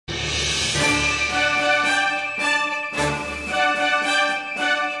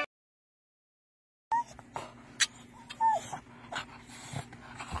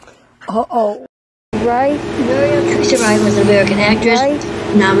Right. Teresa Wright was an American actress,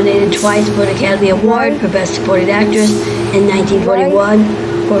 nominated twice for an Academy Award for Best Supporting Actress in 1941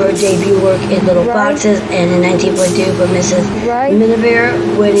 for her debut work in Little Foxes, and in 1942 for Mrs.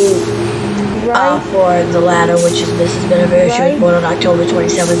 Miniver, winning for the latter, which is Mrs. Miniver. She was born on October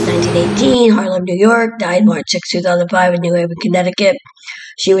 27, 1918, Harlem, New York, died March 6, 2005 in New Haven, Connecticut.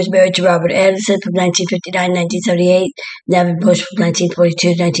 She was married to Robert Anderson from 1959 to 1978, Nevin Bush from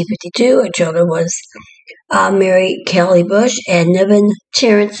 1942 to 1952. Her children was Mary Kelly Bush and Nevin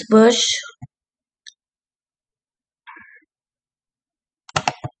Terrence Bush.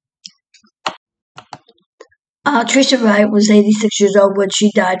 Teresa Wright was 86 years old when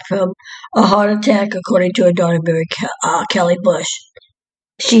she died from a heart attack, according to her daughter Mary Kelly Bush.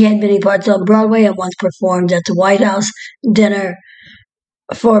 She had many parts on Broadway and once performed at the White House dinner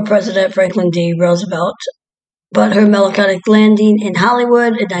for President Franklin D. Roosevelt. But her melancholic landing in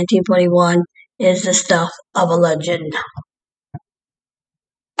Hollywood in 1941 is the stuff of a legend.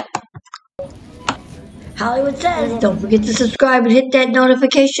 Hollywood Says, don't forget to subscribe and hit that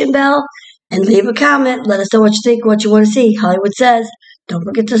notification bell and leave a comment. Let us know what you think, what you want to see. Hollywood Says, don't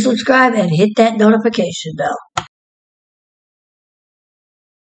forget to subscribe and hit that notification bell.